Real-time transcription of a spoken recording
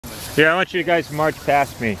Yeah, I want you guys to march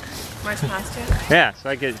past me. March past you? Yeah, so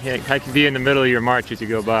I can be in the middle of your march as you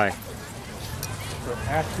go by. So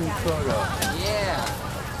action photo. Yeah.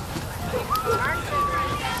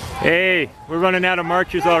 Hey, we're running out of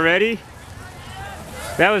marchers already.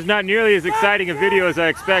 That was not nearly as exciting a video as I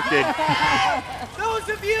expected. Those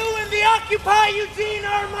of you in the Occupy Eugene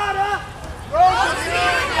Armada,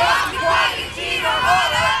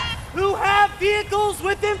 who have vehicles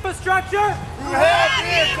with infrastructure,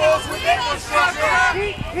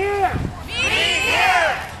 meet here.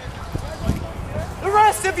 The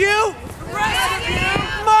rest of you, march!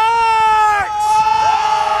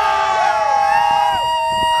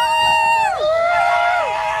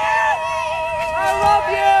 I love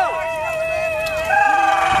you!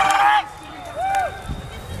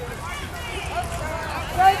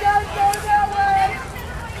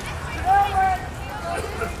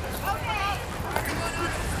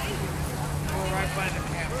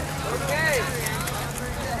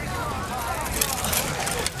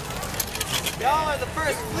 Y'all are the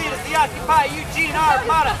first fleet of the Occupy Eugene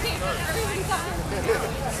Armada.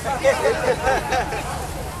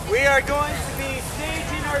 We are going to be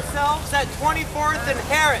staging ourselves at 24th and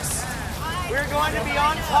Harris. We're going to be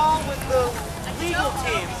on call with the legal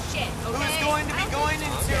team, who's going to be going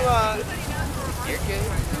into, well,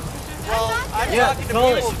 I'm talking to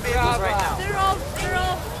people's vehicles right now. They're all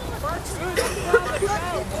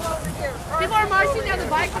people are marching down the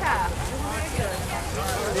bike path.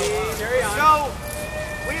 So,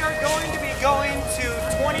 we are going to be going to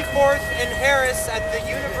 24th and Harris at the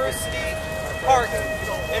University Park,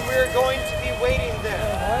 and we are going to be waiting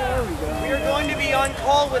there. We are going to be on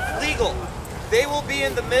call with legal. They will be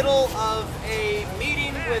in the middle of a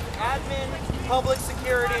meeting with admin, public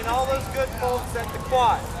security, and all those good folks at the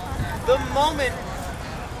quad. The moment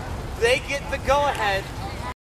they get the go-ahead,